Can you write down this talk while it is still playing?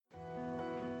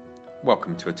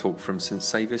Welcome to a talk from St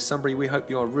Saviour's, Sunbury. We hope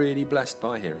you are really blessed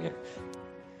by hearing it.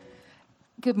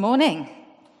 Good morning.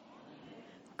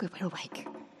 Good, we're awake.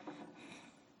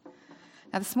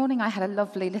 Now this morning I had a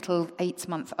lovely little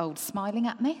 8-month-old smiling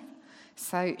at me.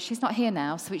 So she's not here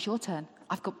now, so it's your turn.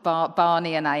 I've got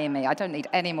Barney and Amy. I don't need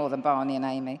any more than Barney and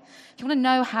Amy. If you want to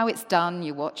know how it's done,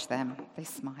 you watch them. They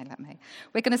smile at me.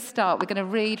 We're going to start. We're going to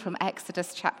read from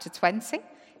Exodus chapter 20,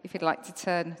 if you'd like to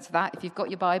turn to that, if you've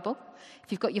got your Bible.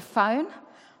 If you've got your phone,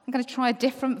 I'm going to try a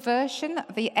different version.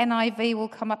 The NIV will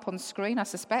come up on screen, I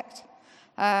suspect.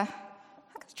 I'm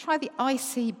going to try the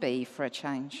ICB for a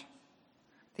change.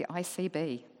 The ICB.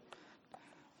 Do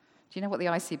you know what the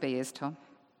ICB is, Tom?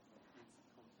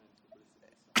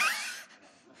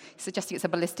 Suggesting it's a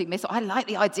ballistic missile. I like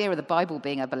the idea of the Bible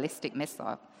being a ballistic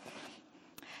missile.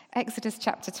 Exodus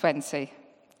chapter 20,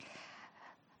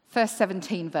 first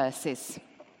 17 verses.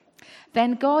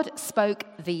 Then God spoke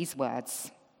these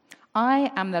words.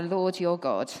 I am the Lord your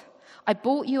God. I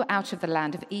brought you out of the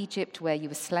land of Egypt where you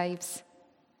were slaves.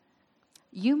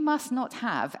 You must not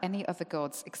have any other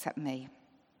gods except me.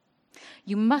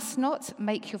 You must not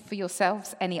make for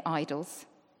yourselves any idols.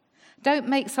 Don't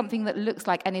make something that looks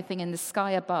like anything in the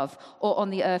sky above, or on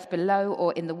the earth below,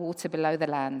 or in the water below the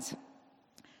land.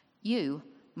 You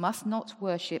must not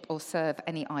worship or serve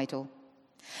any idol.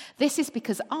 This is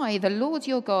because I, the Lord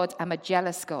your God, am a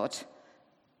jealous God.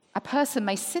 A person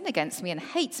may sin against me and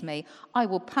hate me. I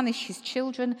will punish his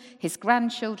children, his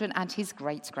grandchildren, and his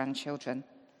great-grandchildren.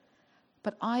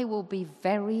 But I will be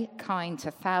very kind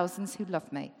to thousands who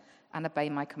love me and obey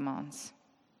my commands.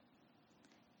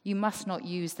 You must not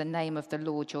use the name of the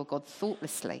Lord your God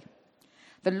thoughtlessly.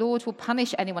 The Lord will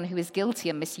punish anyone who is guilty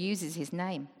and misuses his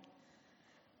name.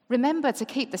 Remember to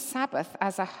keep the Sabbath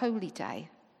as a holy day.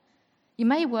 You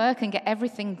may work and get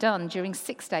everything done during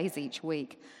 6 days each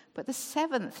week, but the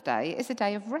 7th day is a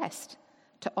day of rest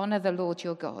to honor the Lord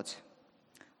your God.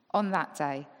 On that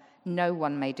day, no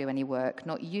one may do any work,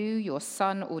 not you, your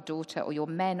son or daughter, or your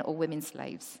men or women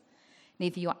slaves.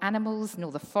 Neither your animals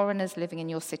nor the foreigners living in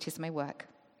your cities may work.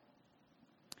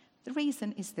 The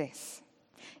reason is this.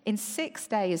 In 6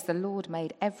 days the Lord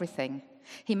made everything.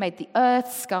 He made the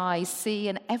earth, sky, sea,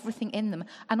 and everything in them.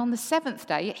 And on the 7th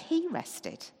day he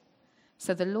rested.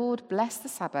 So the Lord blessed the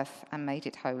Sabbath and made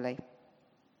it holy.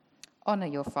 Honor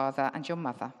your father and your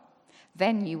mother.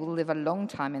 Then you will live a long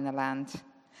time in the land.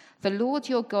 The Lord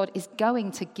your God is going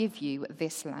to give you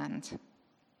this land.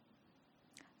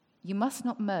 You must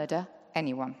not murder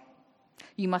anyone.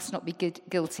 You must not be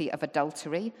guilty of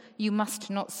adultery. You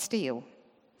must not steal.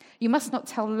 You must not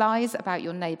tell lies about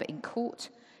your neighbor in court.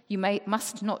 You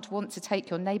must not want to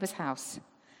take your neighbor's house.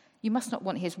 You must not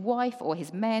want his wife or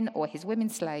his men or his women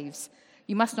slaves.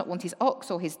 You must not want his ox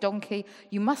or his donkey.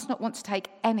 You must not want to take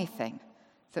anything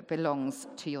that belongs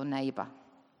to your neighbor.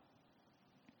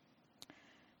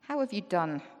 How have you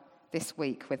done this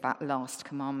week with that last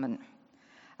commandment?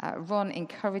 Ron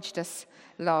encouraged us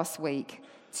last week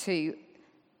to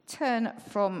turn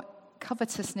from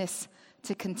covetousness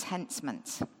to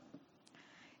contentment.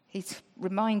 He's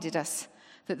reminded us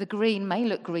that the green may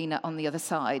look greener on the other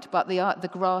side, but the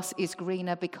grass is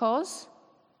greener because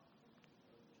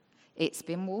it's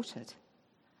been watered.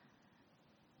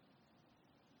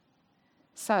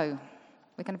 So,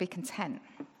 we're going to be content.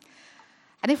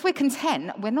 And if we're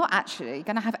content, we're not actually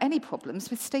going to have any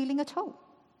problems with stealing at all.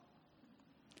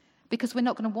 Because we're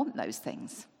not going to want those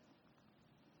things.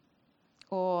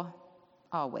 Or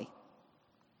are we?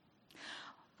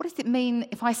 What does it mean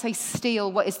if I say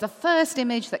steal? What is the first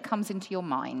image that comes into your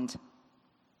mind?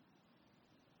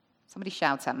 Somebody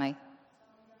shout at me.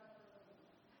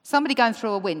 Somebody going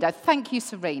through a window. Thank you,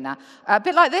 Serena. A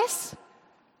bit like this?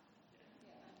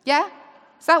 Yeah?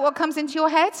 Is that what comes into your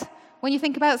head when you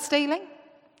think about stealing?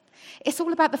 It's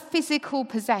all about the physical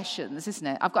possessions, isn't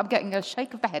it? I'm getting a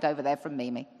shake of the head over there from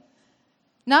Mimi.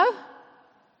 No?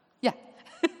 Yeah.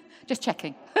 Just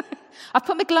checking. I've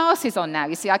put my glasses on now.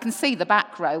 You see, I can see the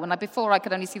back row, and before I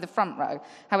could only see the front row.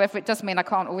 However, it does mean I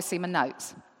can't always see my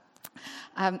notes.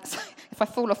 So if I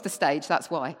fall off the stage, that's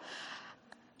why.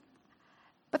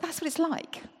 But that's what it's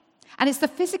like. And it's the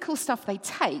physical stuff they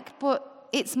take, but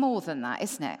it's more than that,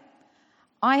 isn't it?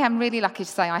 I am really lucky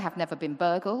to say I have never been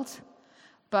burgled,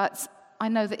 but I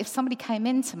know that if somebody came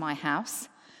into my house,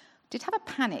 I did have a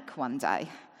panic one day.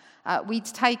 We'd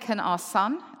taken our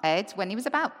son, Ed, when he was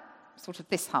about sort of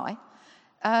this high,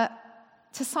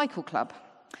 to cycle club.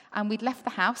 And we'd left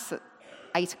the house at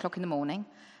 8 o'clock in the morning,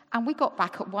 and we got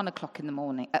back at 1 o'clock in the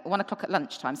morning, at 1 o'clock at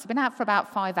lunchtime. So we'd been out for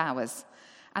about 5 hours.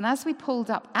 And as we pulled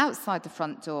up outside the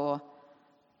front door,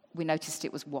 we noticed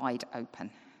it was wide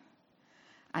open.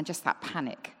 And just that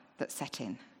panic that set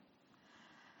in.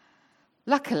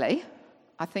 Luckily,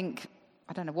 I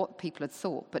don't know what people had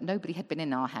thought, but nobody had been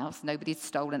in our house, nobody had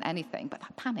stolen anything. But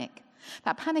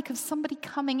that panic of somebody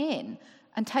coming in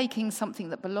and taking something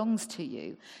that belongs to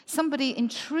you, somebody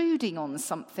intruding on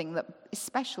something that is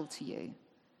special to you,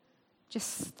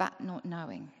 just that not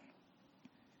knowing.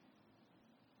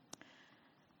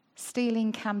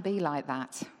 Stealing can be like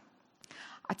that.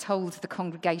 I told the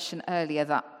congregation earlier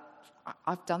that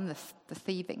I've done the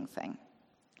thieving thing.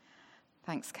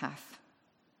 Thanks, Kath.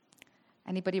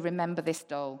 Anybody remember this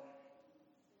doll?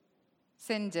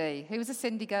 Cindy. Who was a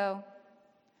Cindy girl?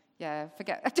 Yeah,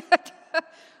 forget.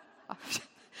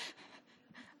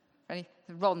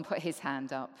 Ron put his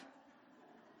hand up.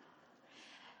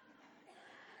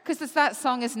 Because there's that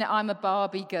song, isn't it? I'm a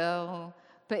Barbie girl.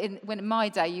 But in my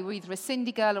day, you were either a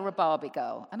Cindy girl or a Barbie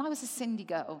girl. And I was a Cindy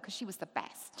girl because she was the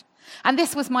best. And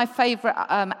this was my favourite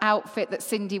outfit that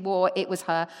Cindy wore. It was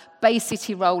her Bay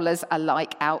City Rollers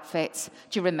alike outfit.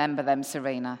 Do you remember them,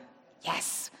 Serena?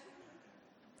 Yes.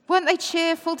 Weren't they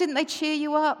cheerful? Didn't they cheer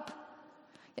you up?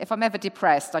 If I'm ever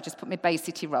depressed, I just put my Bay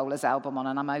City Rollers album on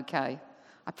and I'm okay.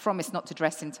 I promise not to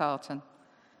dress in tartan.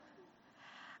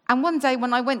 And one day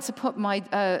when I went to put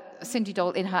my Cindy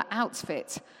doll in her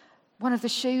outfit, one of the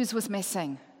shoes was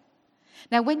missing.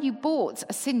 Now, when you bought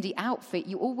a Cindy outfit,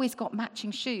 you always got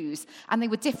matching shoes, and they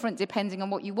were different depending on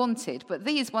what you wanted. But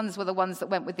these ones were the ones that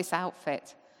went with this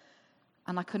outfit.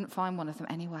 And I couldn't find one of them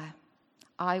anywhere.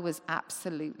 I was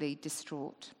absolutely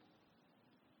distraught.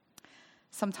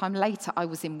 Sometime later, I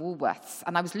was in Woolworths,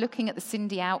 and I was looking at the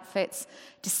Cindy outfits,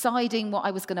 deciding what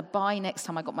I was going to buy next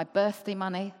time I got my birthday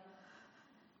money.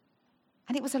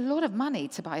 And it was a lot of money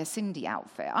to buy a Cindy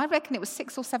outfit. I reckon it was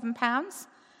 £6 or £7,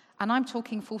 and I'm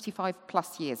talking 45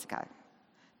 plus years ago.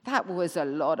 That was a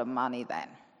lot of money then.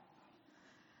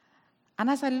 And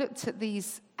as I looked at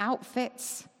these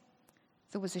outfits,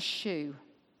 there was a shoe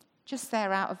just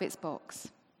there out of its box.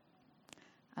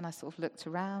 And I sort of looked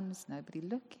around, there's nobody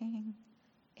looking.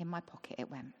 In my pocket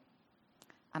it went.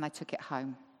 And I took it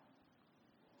home.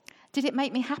 Did it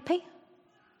make me happy?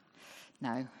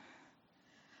 No.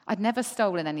 I'd never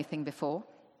stolen anything before.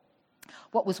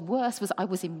 What was worse was I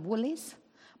was in Woolies.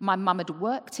 My mum had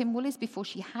worked in Woolies before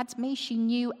she had me. She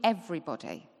knew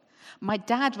everybody. My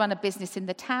dad ran a business in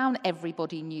the town.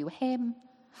 Everybody knew him.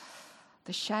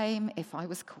 The shame if I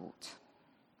was caught.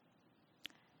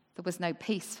 There was no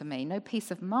peace for me, no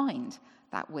peace of mind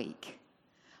that week.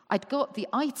 I'd got the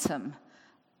item,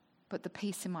 but the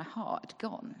peace in my heart had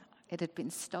gone. It had been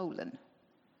stolen.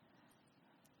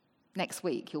 Next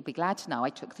week, you'll be glad to know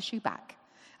I took the shoe back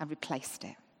and replaced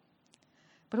it.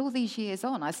 But all these years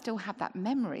on, I still have that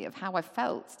memory of how I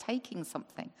felt taking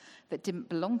something that didn't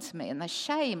belong to me and the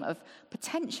shame of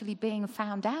potentially being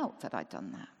found out that I'd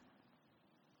done that.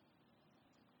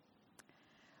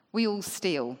 We all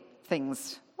steal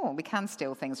things. Oh, we can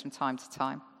steal things from time to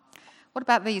time. What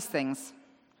about these things?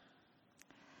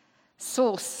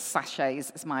 Sauce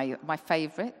sachets is my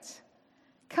favourite.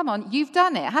 Come on, you've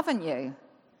done it, haven't you?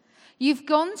 You've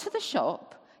gone to the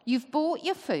shop, you've bought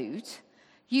your food,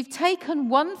 you've taken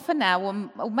one for now,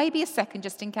 or maybe a second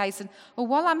just in case, and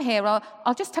while I'm here,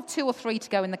 I'll just have 2 or 3 to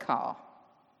go in the car.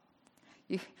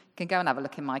 You can go and have a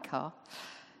look in my car.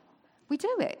 We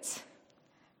do it.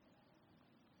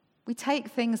 We take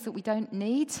things that we don't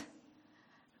need,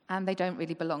 and they don't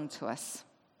really belong to us.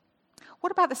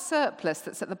 What about the surplus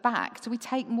that's at the back? Do we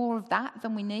take more of that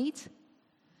than we need?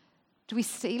 Do we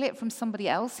steal it from somebody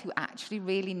else who actually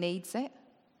really needs it?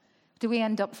 Do we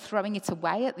end up throwing it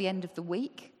away at the end of the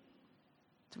week?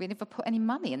 Do we never put any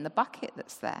money in the bucket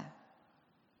that's there?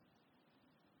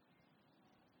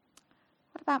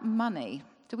 What about money?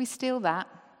 Do we steal that?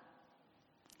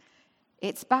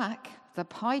 It's back. The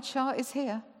pie chart is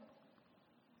here.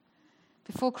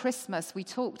 Before Christmas, we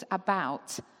talked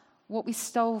about what we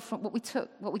stole from, what we took,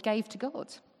 what we gave to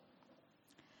God.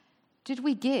 Did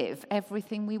we give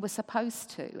everything we were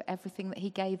supposed to, everything that he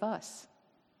gave us?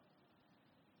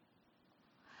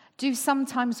 Do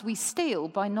sometimes we steal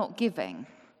by not giving?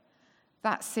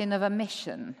 That sin of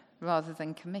omission rather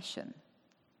than commission.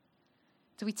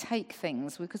 Do we take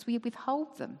things because we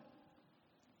withhold them?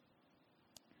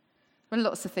 There are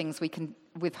lots of things we can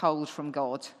withhold from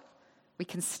God. We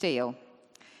can steal.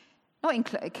 Not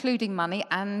including money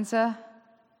and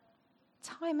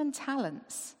time and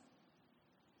talents.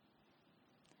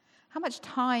 How much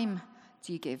time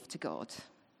do you give to God?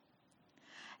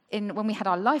 When we had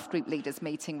our life group leaders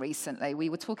meeting recently, we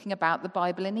were talking about the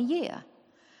Bible in a year.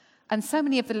 And so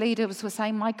many of the leaders were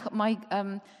saying, my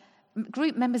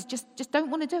group members just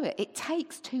don't want to do it. It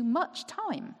takes too much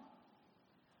time.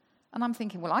 And I'm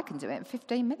thinking, well, I can do it in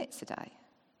 15 minutes a day.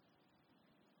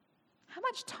 how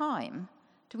much time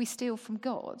do we steal from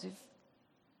God? If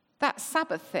that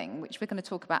Sabbath thing, which we're going to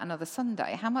talk about another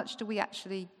Sunday, how much do we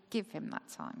actually give him that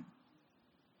time?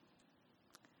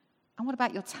 And what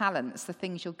about your talents, the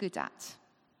things you're good at?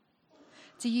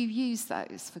 Do you use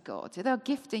those for God? At our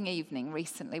gifting evening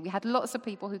recently, we had lots of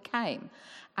people who came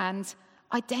and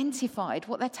identified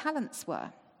what their talents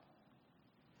were.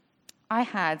 I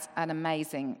had an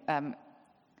amazing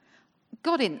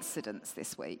God incident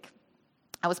this week.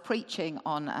 I was preaching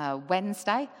on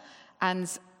Wednesday, and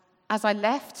as I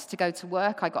left to go to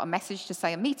work, I got a message to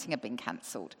say a meeting had been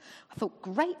cancelled. I thought,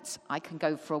 great, I can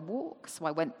go for a walk. So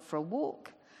I went for a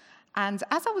walk. And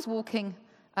as I was walking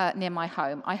near my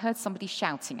home, I heard somebody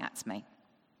shouting at me,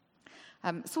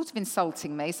 sort of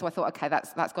insulting me. So I thought, okay,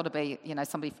 that's got to be,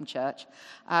 somebody from church,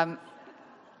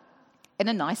 in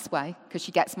a nice way, because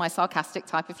she gets my sarcastic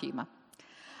type of humour.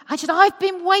 And she said, I've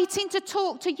been waiting to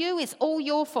talk to you. It's all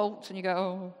your fault. And you go,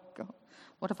 oh, God,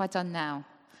 what have I done now?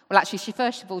 Well, actually,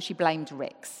 first of all, she blamed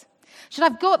Rick's. She said,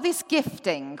 I've got this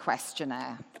gifting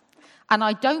questionnaire, and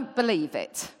I don't believe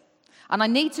it. And I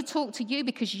need to talk to you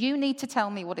because you need to tell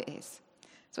me what it is.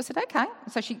 So I said, okay.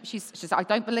 So she said, I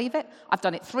don't believe it. I've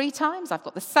done it 3 times. I've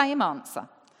got the same answer.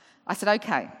 I said,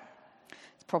 okay.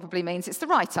 It probably means it's the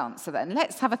right answer then.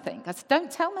 Let's have a think. I said,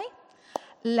 don't tell me.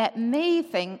 Let me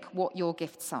think what your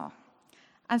gifts are.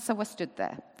 And so I stood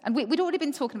there. And we'd already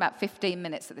been talking about 15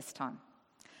 minutes at this time.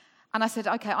 And I said,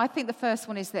 okay, I think the first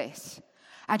one is this.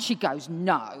 And she goes,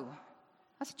 no.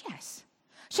 I said, yes.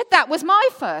 She said, that was my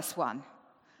first one.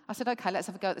 I said, okay, let's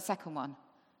have a go at the second one.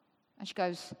 And she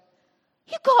goes,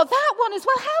 you got that one as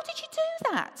well. How did you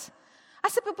do that? I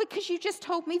said, but because you just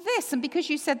told me this, and because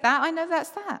you said that, I know that's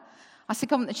that. I said,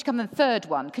 come on, the third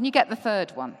one. Can you get the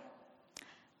third one?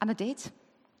 And I did.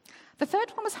 The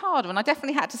third one was harder, and I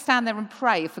definitely had to stand there and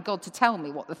pray for God to tell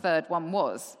me what the third one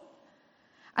was.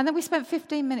 And then we spent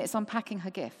 15 minutes unpacking her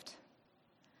gift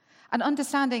and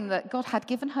understanding that God had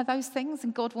given her those things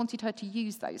and God wanted her to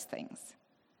use those things.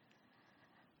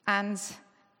 And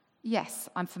yes,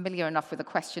 I'm familiar enough with a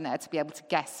questionnaire to be able to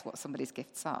guess what somebody's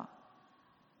gifts are.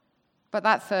 But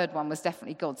that third one was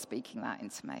definitely God speaking that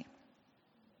into me.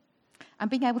 And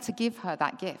being able to give her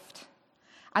that gift.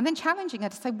 And then challenging her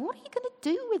to say, what are you going to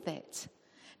do with it?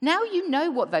 Now you know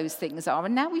what those things are,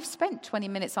 and now we've spent 20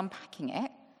 minutes unpacking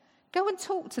it. Go and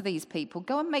talk to these people.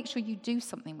 Go and make sure you do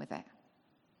something with it.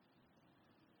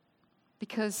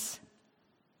 Because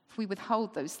if we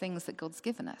withhold those things that God's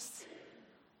given us,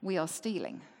 we are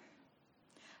stealing.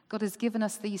 God has given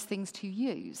us these things to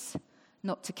use,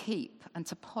 not to keep and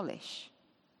to polish.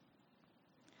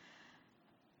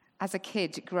 As a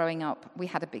kid growing up, we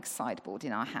had a big sideboard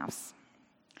in our house.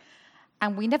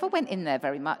 And we never went in there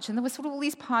very much, and there were sort of all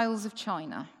these piles of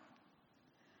china.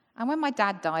 And when my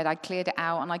dad died, I cleared it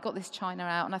out, and I got this china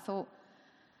out, and I thought,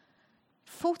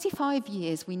 45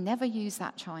 years, we never used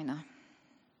that china.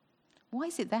 Why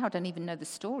is it there? I don't even know the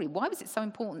story. Why was it so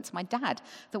important to my dad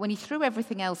that when he threw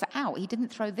everything else out, he didn't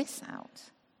throw this out?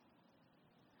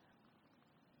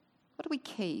 What do we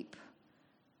keep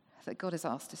that God has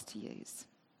asked us to use?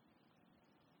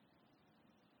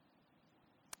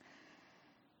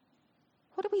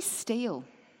 What do we steal?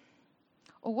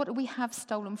 Or what do we have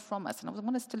stolen from us? And I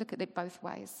want us to look at it both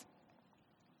ways.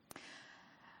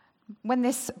 When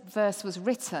this verse was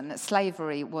written,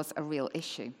 slavery was a real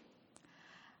issue.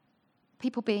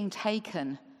 People being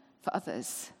taken for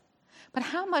others. But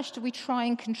how much do we try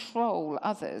and control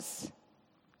others?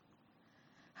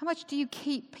 How much do you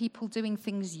keep people doing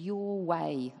things your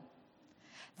way?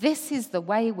 This is the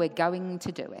way we're going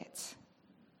to do it.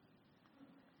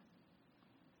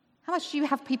 How much do you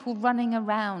have people running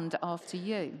around after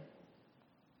you?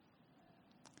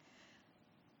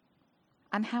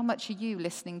 And how much are you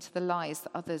listening to the lies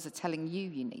that others are telling you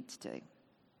need to do?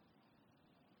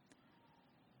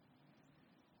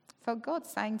 I felt God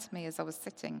saying to me as I was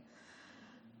sitting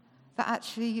that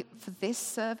actually for this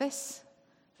service,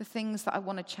 the things that I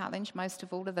want to challenge most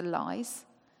of all are the lies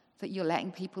that you're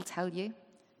letting people tell you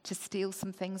to steal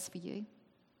some things for you.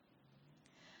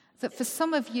 That for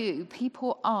some of you,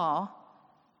 people are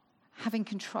having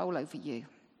control over you.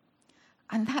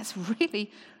 And that's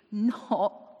really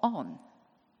not on.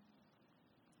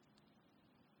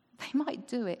 They might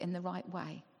do it in the right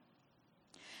way.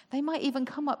 They might even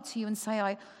come up to you and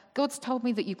say, God's told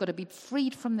me that you've got to be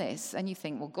freed from this. And you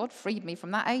think, well, God freed me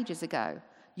from that ages ago.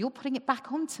 You're putting it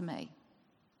back onto me.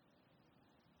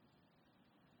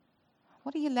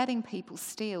 What are you letting people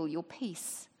steal? Your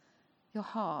peace, your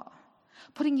heart,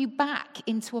 putting you back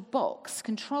into a box,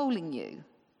 controlling you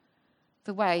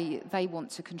the way they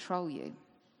want to control you.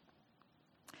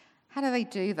 How do they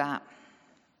do that?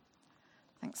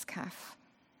 Thanks, Kath.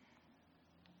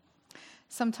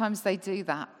 Sometimes they do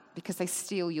that because they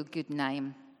steal your good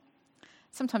name.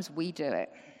 Sometimes we do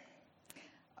it.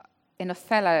 In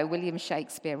Othello, William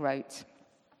Shakespeare wrote,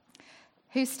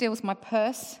 "Who steals my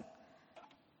purse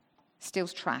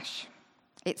steals trash.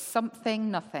 It's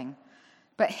something, nothing.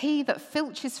 But he that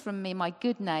filches from me my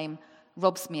good name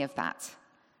robs me of that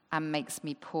and makes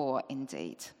me poor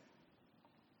indeed."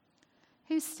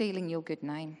 Who's stealing your good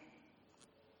name?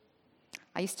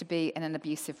 I used to be in an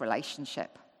abusive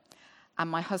relationship, and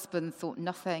my husband thought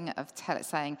nothing of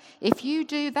saying, "If you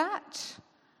do that,"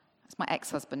 that's my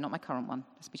ex-husband, not my current one.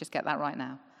 Let me just get that right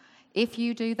now. "If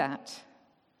you do that,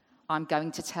 I'm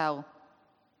going to tell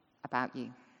about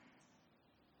you."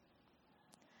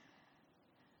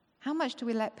 How much do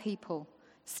we let people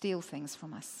steal things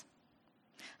from us?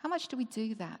 How much do we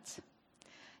do that?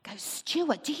 Go,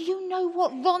 "Stuart, do you know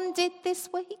what Ron did this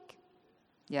week?"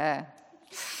 Yeah.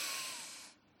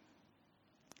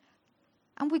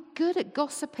 And we're good at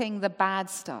gossiping the bad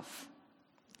stuff.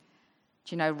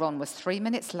 Do you know Ron was 3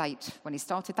 minutes late when he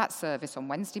started that service on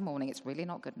Wednesday morning? It's really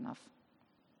not good enough.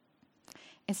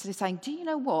 Instead of saying, "Do you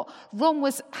know what? Ron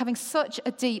was having such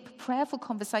a deep, prayerful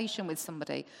conversation with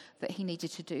somebody that he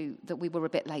needed to do, that we were a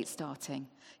bit late starting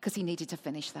because he needed to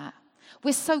finish that."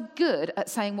 We're so good at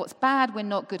saying what's bad, we're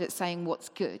not good at saying what's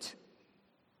good.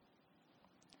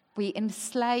 We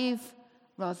enslave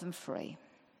rather than free.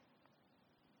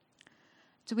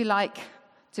 Do we like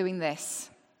doing this?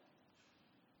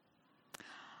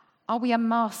 Are we a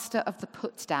master of the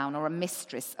put down or a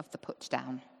mistress of the put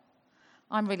down?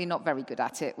 I'm really not very good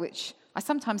at it, which I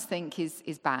sometimes think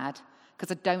is bad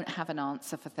because I don't have an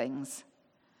answer for things.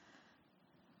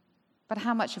 But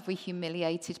how much have we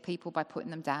humiliated people by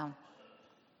putting them down?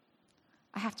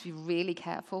 I have to be really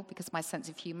careful because my sense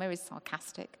of humor is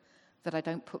sarcastic, that I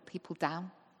don't put people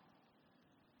down.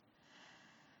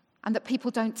 And that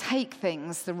people don't take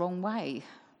things the wrong way.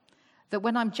 That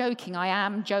when I'm joking, I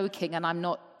am joking and I'm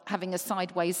not having a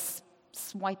sideways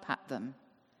swipe at them.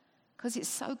 Because it's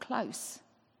so close.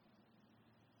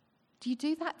 Do you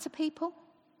do that to people?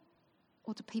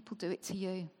 Or do people do it to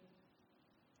you?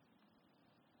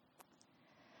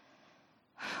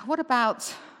 What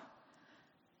about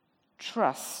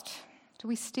trust? Do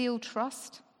we steal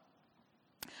trust?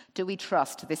 Do we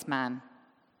trust this man?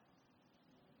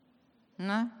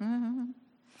 No?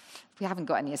 We haven't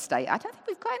got any estate. I don't think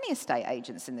we've got any estate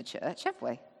agents in the church, have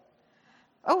we?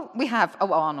 Oh, we have.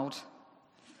 Oh, Arnold.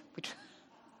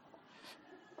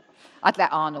 I'd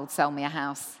let Arnold sell me a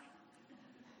house.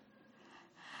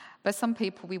 But some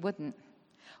people we wouldn't.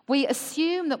 We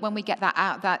assume that when we get that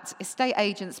out, that estate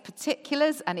agent's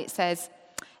particulars, and it says,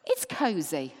 "It's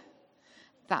cozy,"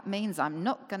 that means I'm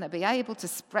not going to be able to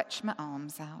stretch my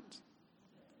arms out.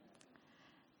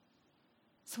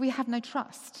 So we have no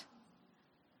trust.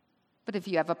 But have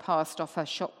you ever passed off a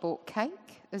shop-bought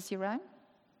cake as your own?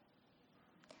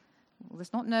 Well,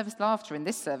 there's not nervous laughter in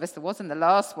this service. There was in the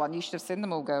last one. You should have seen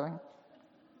them all going.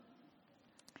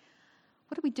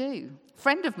 What do we do? A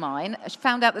friend of mine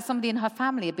found out that somebody in her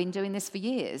family had been doing this for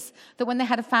years, that when they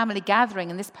had a family gathering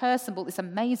and this person bought this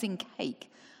amazing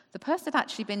cake, the person had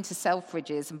actually been to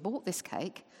Selfridges and bought this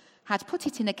cake, had put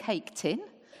it in a cake tin,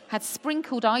 had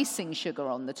sprinkled icing sugar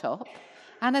on the top,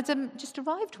 and had just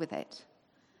arrived with it.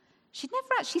 She'd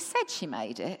never actually said she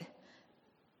made it.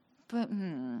 But,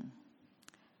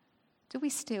 do we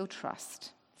steal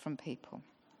trust from people?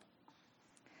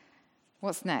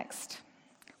 What's next?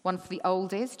 One for the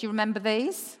oldies. Do you remember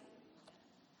these?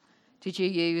 Did you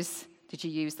use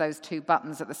those two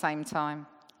buttons at the same time?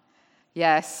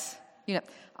 Yes. You know,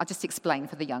 I'll just explain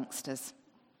for the youngsters.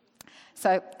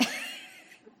 So,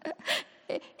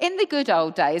 in the good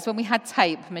old days when we had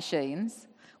tape machines,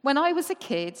 when I was a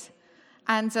kid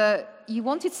and you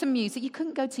wanted some music, you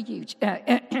couldn't go to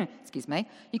YouTube. Excuse me.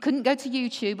 You couldn't go to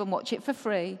YouTube and watch it for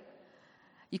free.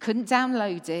 You couldn't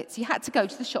download it. You had to go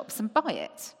to the shops and buy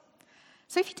it.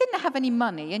 So if you didn't have any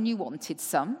money and you wanted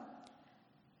some,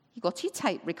 you got your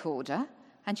tape recorder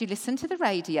and you listened to the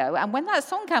radio, and when that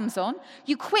song comes on,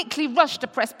 you quickly rush to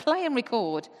press play and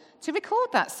record to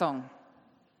record that song.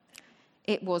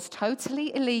 It was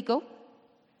totally illegal,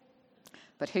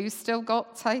 but who's still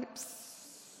got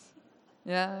tapes?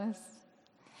 Yes.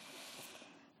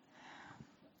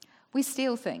 We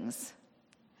steal things.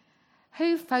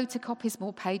 Who photocopies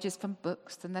more pages from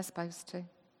books than they're supposed to?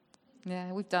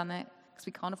 Yeah, we've done it because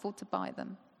we can't afford to buy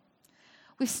them.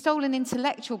 We've stolen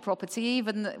intellectual property,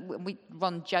 even we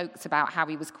run jokes about how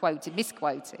he was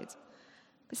misquoted.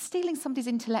 But stealing somebody's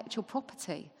intellectual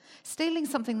property, stealing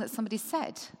something that somebody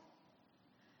said.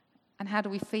 And how do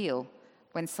we feel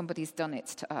when somebody's done it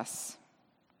to us?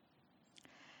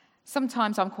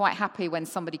 Sometimes I'm quite happy when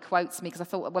somebody quotes me because I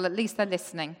thought, well, at least they're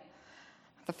listening.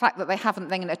 The fact that they haven't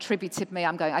then attributed me,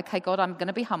 I'm going, okay, God, I'm going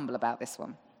to be humble about this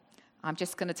one. I'm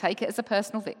just going to take it as a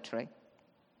personal victory.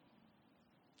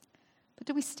 But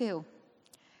do we still?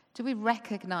 Do we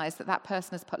recognize that that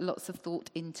person has put lots of thought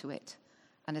into it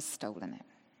and has stolen it?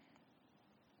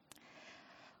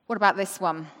 What about this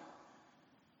one?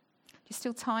 Do you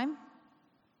steal time? Do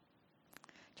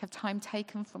you have time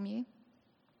taken from you?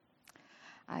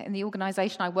 In the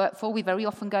organisation I work for, we very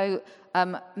often go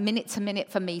minute to minute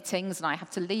for meetings, and I have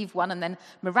to leave one and then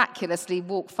miraculously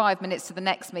walk 5 minutes to the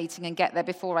next meeting and get there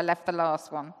before I left the last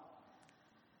one.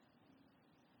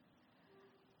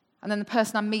 And then the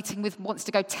person I'm meeting with wants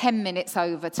to go 10 minutes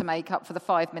over to make up for the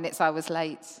 5 minutes I was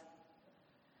late.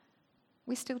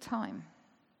 We steal time.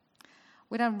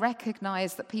 We don't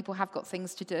recognise that people have got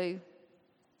things to do,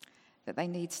 that they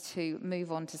need to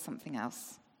move on to something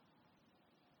else.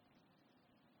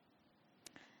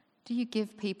 Do you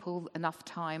give people enough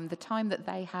time, the time that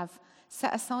they have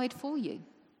set aside for you?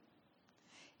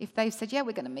 If they've said, yeah,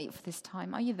 we're going to meet for this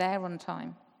time, are you there on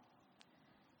time?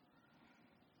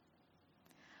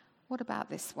 What about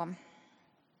this one?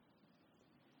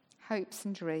 Hopes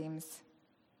and dreams.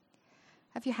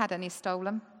 Have you had any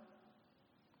stolen?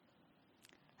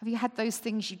 Have you had those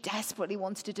things you desperately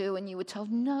wanted to do and you were told,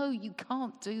 no, you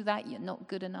can't do that, you're not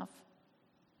good enough?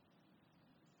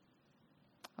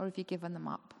 Or have you given them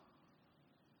up?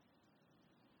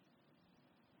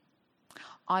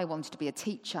 I wanted to be a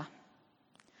teacher.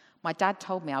 My dad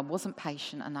told me I wasn't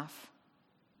patient enough.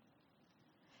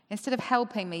 Instead of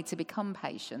helping me to become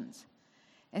patient,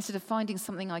 instead of finding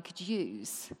something I could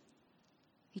use,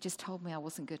 he just told me I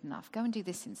wasn't good enough. Go and do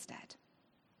this instead.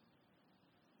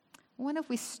 When have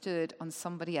we stood on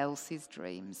somebody else's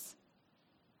dreams?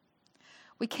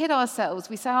 We kid ourselves.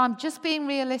 We say, I'm just being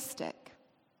realistic.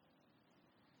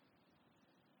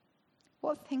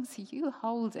 What things are you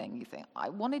holding? You think, I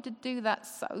wanted to do that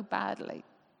so badly.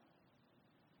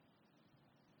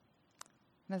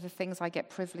 One of the things I get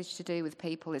privileged to do with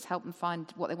people is help them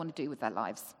find what they want to do with their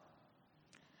lives.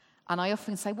 And I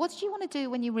often say, what did you want to do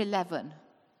when you were 11?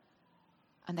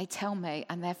 And they tell me,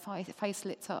 and their face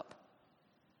lit up.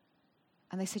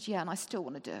 And they said, yeah, and I still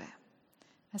want to do it.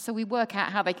 And so we work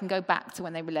out how they can go back to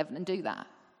when they were 11 and do that.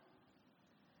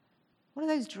 What are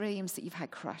those dreams that you've had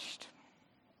crushed?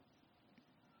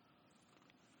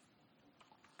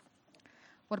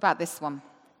 What about this one?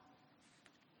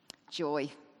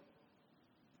 Joy.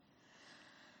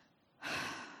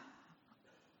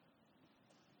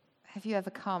 Have you ever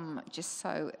come just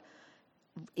so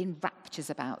in raptures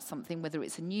about something, whether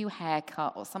it's a new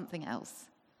haircut or something else,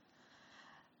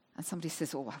 and somebody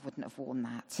says, oh, I wouldn't have worn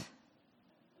that.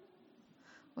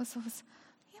 Well,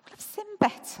 I've seen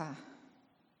better.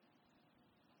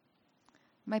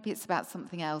 Maybe it's about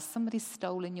something else. Somebody's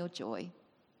stolen your joy.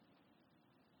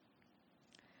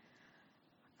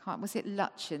 Was it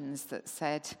Lutyens that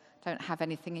said, don't have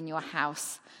anything in your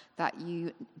house that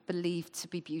you believe to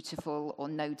be beautiful or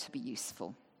know to be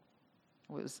useful?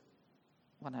 Or it was,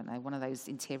 I don't know, one of those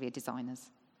interior designers.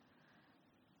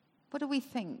 What do we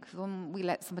think when we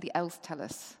let somebody else tell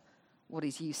us what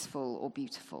is useful or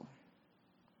beautiful?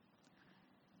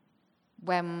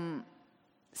 When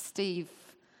Steve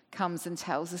comes and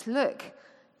tells us, look,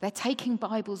 they're taking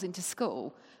Bibles into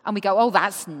school, and we go, oh,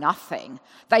 that's nothing.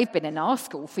 They've been in our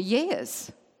school for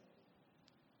years.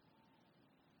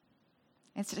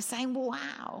 Instead of saying,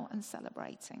 wow, and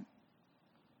celebrating.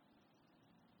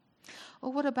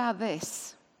 Or what about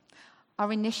this?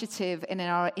 Our initiative in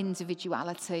our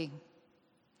individuality.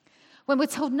 When we're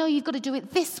told, no, you've got to do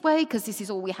it this way because this is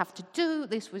all we have to do,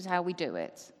 this was how we do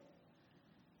it.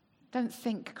 Don't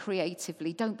think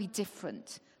creatively. Don't be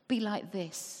different. Be like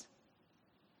this.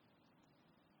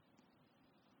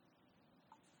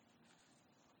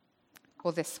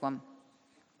 Or this one.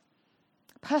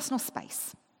 Personal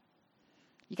space.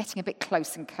 You're getting a bit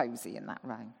close and cozy in that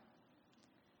row.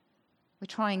 We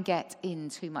try and get in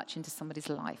too much into somebody's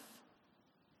life.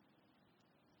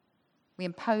 We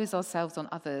impose ourselves on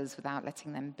others without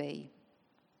letting them be.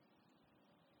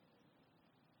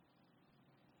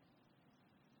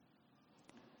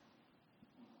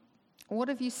 What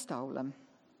have you stolen?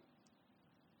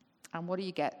 And what do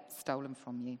you get stolen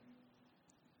from you?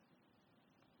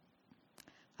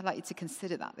 I'd like you to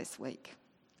consider that this week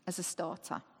as a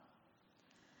starter,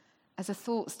 as a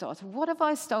thought starter. What have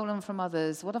I stolen from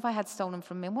others? What have I had stolen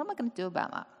from me? And what am I going to do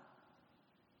about that?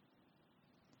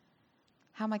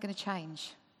 How am I going to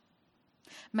change?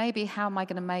 Maybe how am I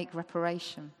going to make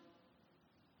reparation?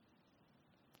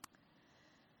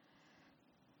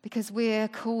 Because we're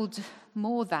called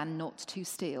more than not to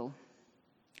steal.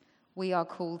 we are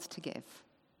called to give.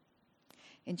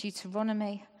 In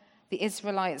Deuteronomy, the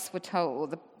Israelites were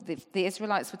told, the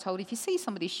Israelites were told, if you see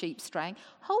somebody's sheep straying,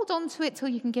 hold on to it till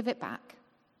you can give it back.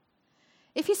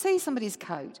 If you see somebody's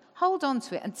coat, hold on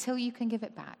to it until you can give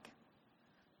it back.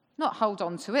 Not hold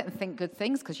on to it and think good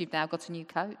things because you've now got a new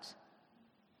coat.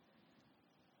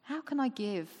 How can I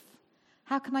give?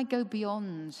 How can I go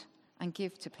beyond and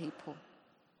give to people?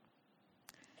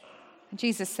 And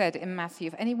Jesus said in Matthew,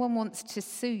 if anyone wants to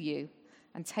sue you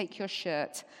and take your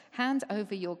shirt, hand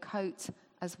over your coat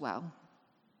as well.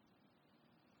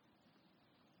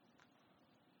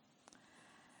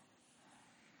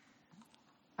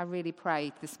 I really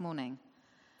prayed this morning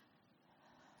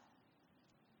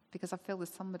because I feel there's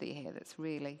somebody here that's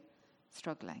really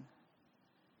struggling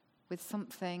with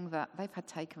something that they've had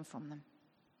taken from them.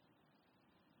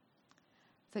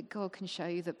 That God can show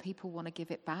you that people want to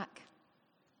give it back.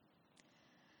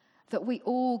 That we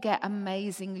all get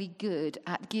amazingly good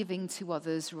at giving to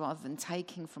others rather than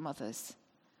taking from others.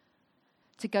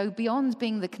 To go beyond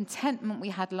being the contentment we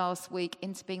had last week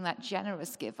into being that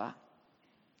generous giver.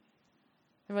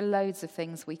 There are loads of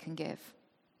things we can give.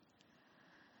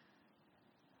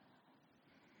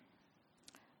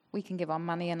 We can give our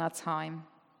money and our time.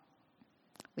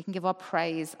 We can give our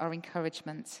praise, our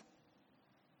encouragement.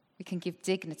 We can give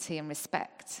dignity and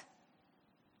respect.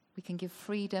 We can give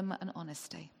freedom and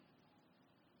honesty.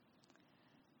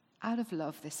 Out of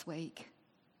love this week,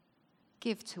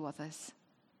 give to others.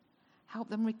 Help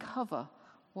them recover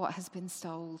what has been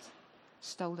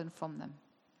stolen from them.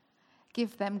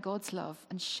 Give them God's love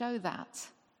and show that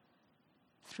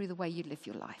through the way you live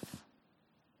your life.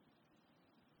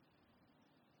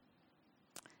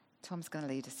 Tom's going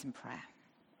to lead us in prayer.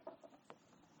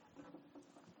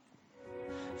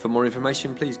 For more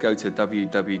information, please go to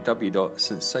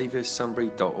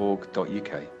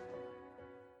www.stsavioursunbury.org.uk.